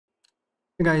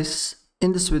Hey guys,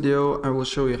 in this video I will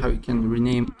show you how you can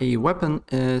rename a weapon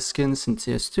skins in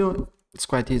CS2. It's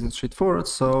quite easy and straightforward,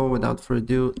 so without further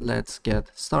ado, let's get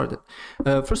started.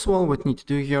 First of all, what you need to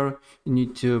do here, you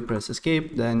need to press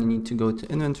escape, then you need to go to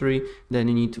inventory, then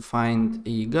you need to find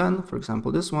a gun, for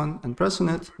example this one, and press on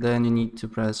it, then you need to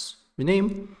press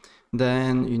rename,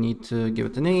 then you need to give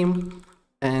it a name.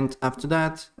 And after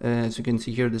that, as you can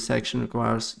see here, the section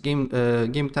requires game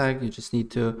tag. You just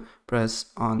need to press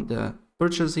on the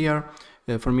purchase here.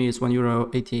 For me, it's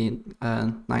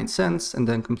 €1.89, and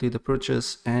then complete the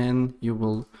purchase, and you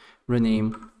will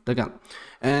rename the gun.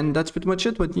 And that's pretty much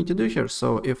it. What you need to do here.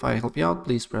 So if I help you out,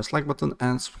 please press like button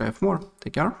and subscribe for more.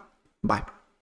 Take care. Bye.